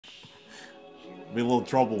Be a little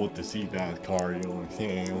trouble with the seatback car, you know what I'm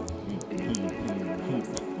saying?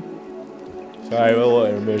 Sorry, a little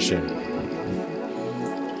intermission.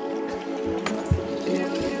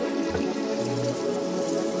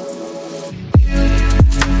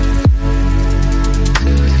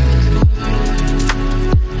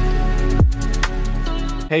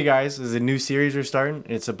 Hey guys, this is a new series we're starting.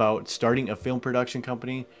 It's about starting a film production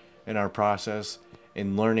company and our process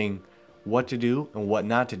and learning what to do and what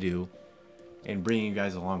not to do and bringing you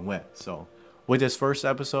guys along with. So with this first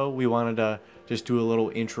episode, we wanted to just do a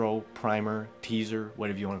little intro, primer, teaser,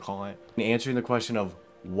 whatever you want to call it, and answering the question of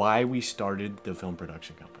why we started the film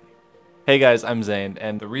production company. Hey guys, I'm Zane,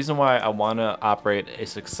 and the reason why I want to operate a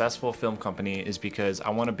successful film company is because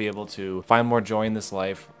I want to be able to find more joy in this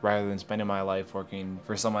life rather than spending my life working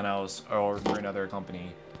for someone else or for another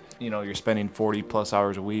company. You know, you're spending 40 plus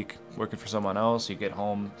hours a week working for someone else, you get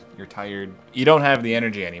home, you're tired, you don't have the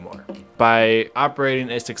energy anymore. By operating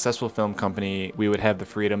a successful film company, we would have the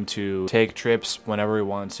freedom to take trips whenever we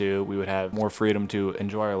want to, we would have more freedom to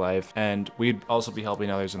enjoy our life, and we'd also be helping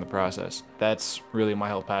others in the process. That's really my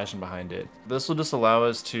whole passion behind it. This will just allow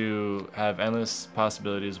us to have endless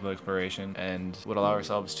possibilities of exploration and would allow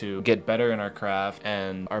ourselves to get better in our craft,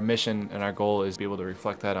 and our mission and our goal is to be able to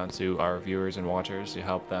reflect that onto our viewers and watchers to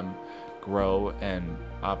help them grow and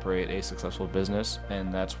operate a successful business.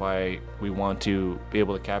 And that's why we want to be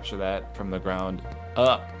able to capture that from the ground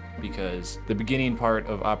up, because the beginning part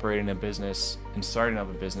of operating a business and starting up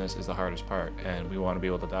a business is the hardest part, and we want to be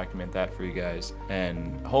able to document that for you guys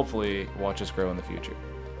and hopefully watch us grow in the future.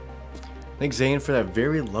 Thanks, Zane, for that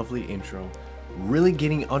very lovely intro, really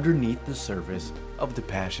getting underneath the surface of the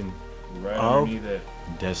passion of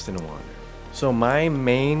Destin to Wander. So my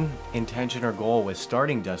main intention or goal with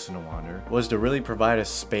starting Destin to Wander was to really provide a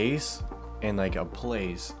space and like a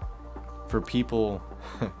place for people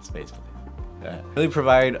really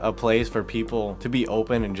provide a place for people to be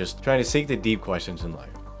open and just trying to seek the deep questions in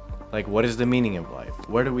life. Like, what is the meaning of life?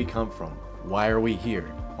 Where do we come from? Why are we here?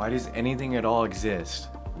 Why does anything at all exist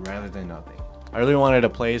rather than nothing? I really wanted a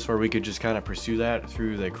place where we could just kind of pursue that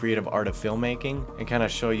through the creative art of filmmaking and kind of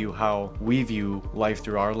show you how we view life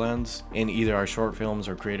through our lens in either our short films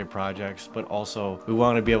or creative projects, but also we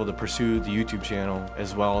want to be able to pursue the YouTube channel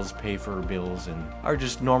as well as pay for bills and our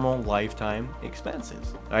just normal lifetime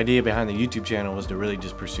expenses. The idea behind the YouTube channel was to really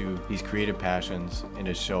just pursue these creative passions and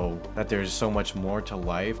to show that there's so much more to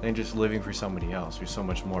life than just living for somebody else. There's so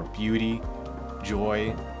much more beauty,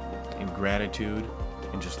 joy, and gratitude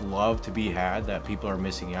and just love to be had that people are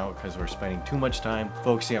missing out because we're spending too much time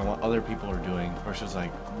focusing on what other people are doing versus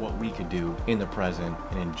like what we could do in the present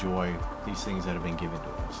and enjoy these things that have been given to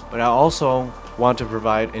us. But I also want to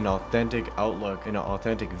provide an authentic outlook and an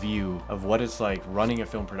authentic view of what it's like running a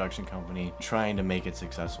film production company, trying to make it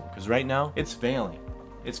successful. Because right now it's failing.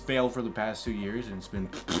 It's failed for the past 2 years and it's been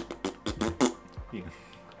yeah.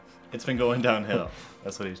 It's been going downhill.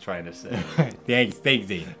 That's what he's trying to say. Thanks,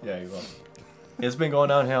 Zane. Yeah, you're welcome. It's been going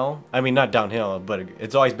downhill. I mean, not downhill, but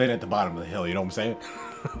it's always been at the bottom of the hill, you know what I'm saying?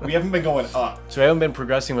 We haven't been going up. So we haven't been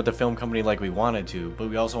progressing with the film company like we wanted to, but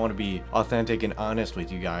we also want to be authentic and honest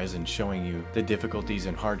with you guys and showing you the difficulties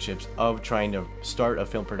and hardships of trying to start a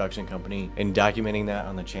film production company and documenting that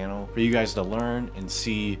on the channel for you guys to learn and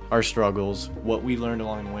see our struggles, what we learned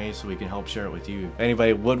along the way so we can help share it with you. If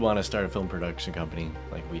anybody would want to start a film production company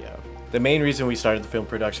like we have. The main reason we started the film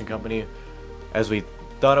production company, as we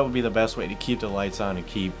thought it would be the best way to keep the lights on and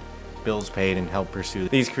keep bills paid and help pursue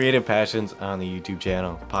these creative passions on the YouTube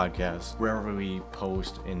channel, podcast, wherever we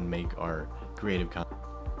post and make our creative content.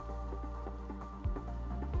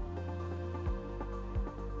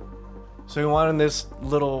 So we wanted this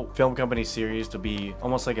little film company series to be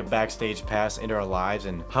almost like a backstage pass into our lives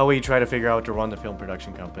and how we try to figure out to run the film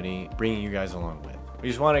production company, bringing you guys along with. We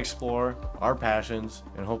just want to explore our passions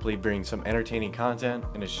and hopefully bring some entertaining content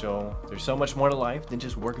and to show there's so much more to life than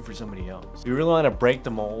just working for somebody else. We really want to break the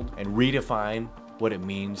mold and redefine what it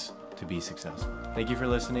means to be successful. Thank you for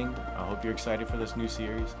listening. I hope you're excited for this new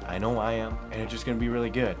series. I know I am, and it's just going to be really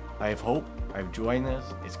good. I have hope. I've joined this.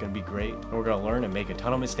 It's going to be great. And we're going to learn and make a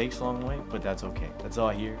ton of mistakes along the way, but that's okay. That's all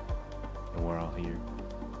here, and we're all here,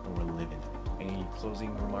 and we're living. Any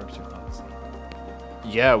closing remarks or thoughts?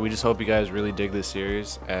 Yeah, we just hope you guys really dig this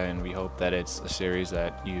series, and we hope that it's a series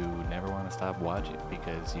that you never want to stop watching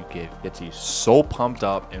because you gets you so pumped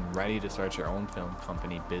up and ready to start your own film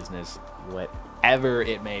company, business, whatever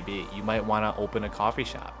it may be. You might want to open a coffee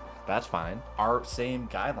shop. That's fine. Our same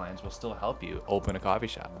guidelines will still help you open a coffee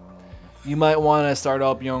shop. You might want to start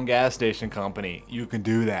up your own gas station company. You can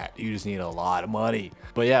do that. You just need a lot of money.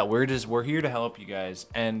 But yeah, we're here to help you guys.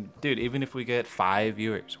 And dude, even if we get 5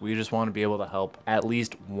 viewers, we just want to be able to help at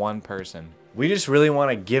least one person. We just really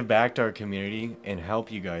want to give back to our community and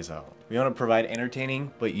help you guys out. We want to provide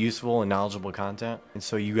entertaining but useful and knowledgeable content, and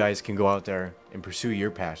so you guys can go out there and pursue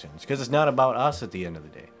your passions, because it's not about us at the end of the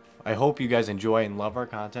day. I hope you guys enjoy and love our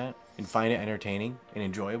content and find it entertaining and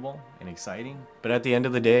enjoyable and exciting. But at the end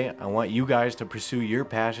of the day, I want you guys to pursue your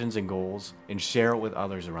passions and goals and share it with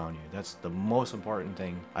others around you. That's the most important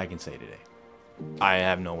thing I can say today. I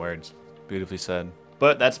have no words. Beautifully said.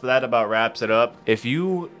 But that about wraps it up. If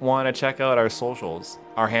you want to check out our socials,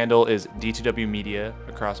 our handle is D2W Media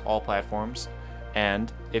across all platforms.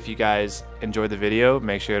 And if you guys enjoyed the video,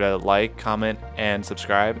 make sure to like, comment, and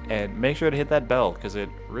subscribe. And make sure to hit that bell, because it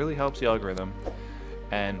really helps the algorithm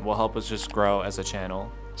and will help us just grow as a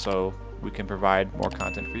channel so we can provide more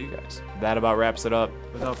content for you guys. That about wraps it up.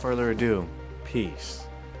 Without further ado, peace.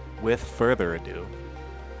 With further ado,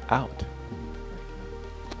 Out.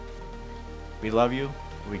 We love you.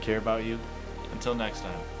 We care about you. until next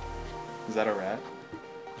time. Is that a wrap?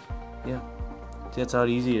 Yeah. See, that's how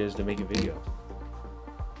easy it is to make a video.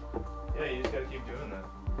 Yeah, you just gotta keep doing that.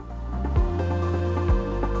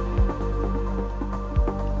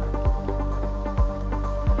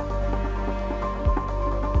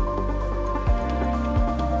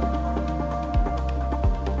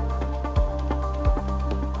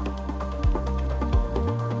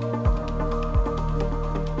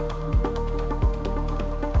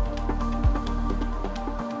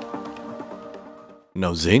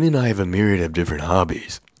 Now, Zane and I have a myriad of different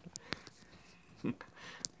hobbies.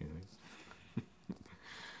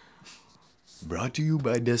 Brought to you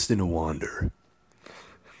by Destin to Wander.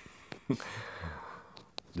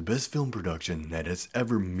 The best film production that has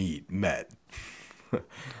ever met.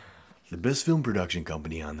 The best film production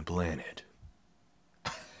company on the planet.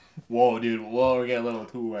 Whoa, dude. Whoa, we're getting a little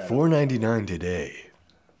too wet. $4.99 today.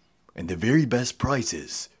 And the very best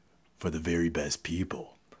prices for the very best people.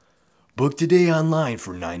 Book today online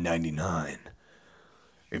for $9.99.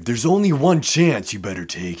 If there's only one chance, you better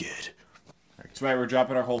take it. That's right, we're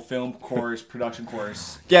dropping our whole film course, production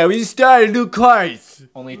course. Yeah, we started a new course.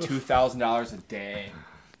 Only $2,000 a day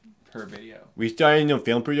per video. We started a new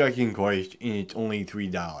film production course, and it's only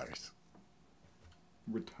 $3.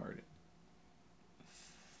 Retarded.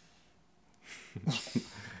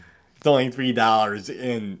 It's only $3,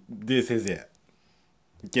 and this is it.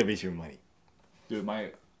 Give us your money.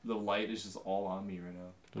 The light is just all on me right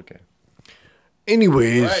now. Okay.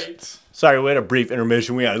 Anyways, Right. sorry, we had a brief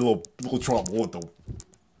intermission. We had a little trouble with the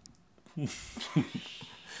we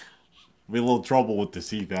had a little trouble with the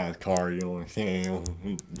CFAS car, you know what I'm saying?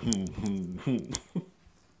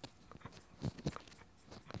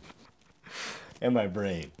 And my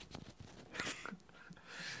brain.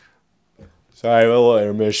 Sorry, a little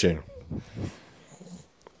intermission.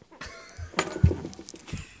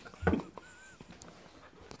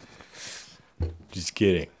 Just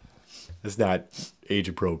kidding. It's not age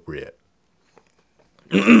appropriate.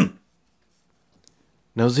 Now,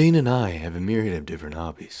 Zane and I have a myriad of different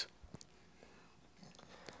hobbies.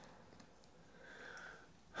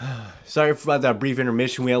 Sorry about that brief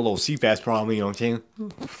intermission. We had a little CFAS problem, you know what I'm saying?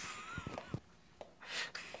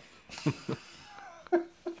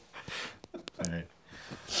 Alright.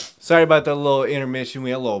 Sorry about that little intermission.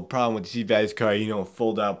 We had a little problem with the CFAS car, you know,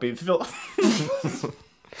 filled up. It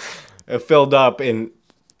filled up and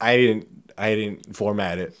I didn't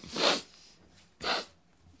format it.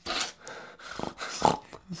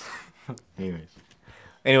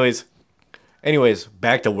 Anyways,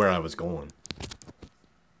 back to where I was going.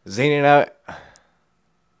 Zane and I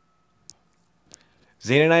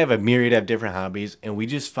have a myriad of different hobbies, and we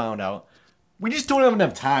just found out we just don't have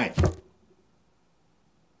enough time.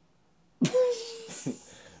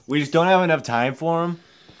 We just don't have enough time for them,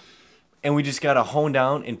 and we just gotta hone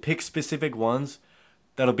down and pick specific ones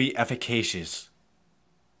that'll be efficacious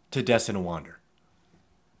to Destin to Wander.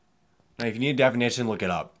 Now, if you need a definition, look it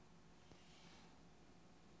up.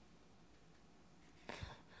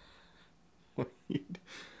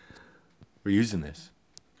 We're using this.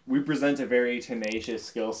 We present a very tenacious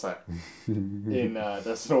skill set in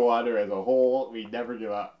Destin to Wander as a whole. We never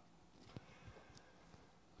give up.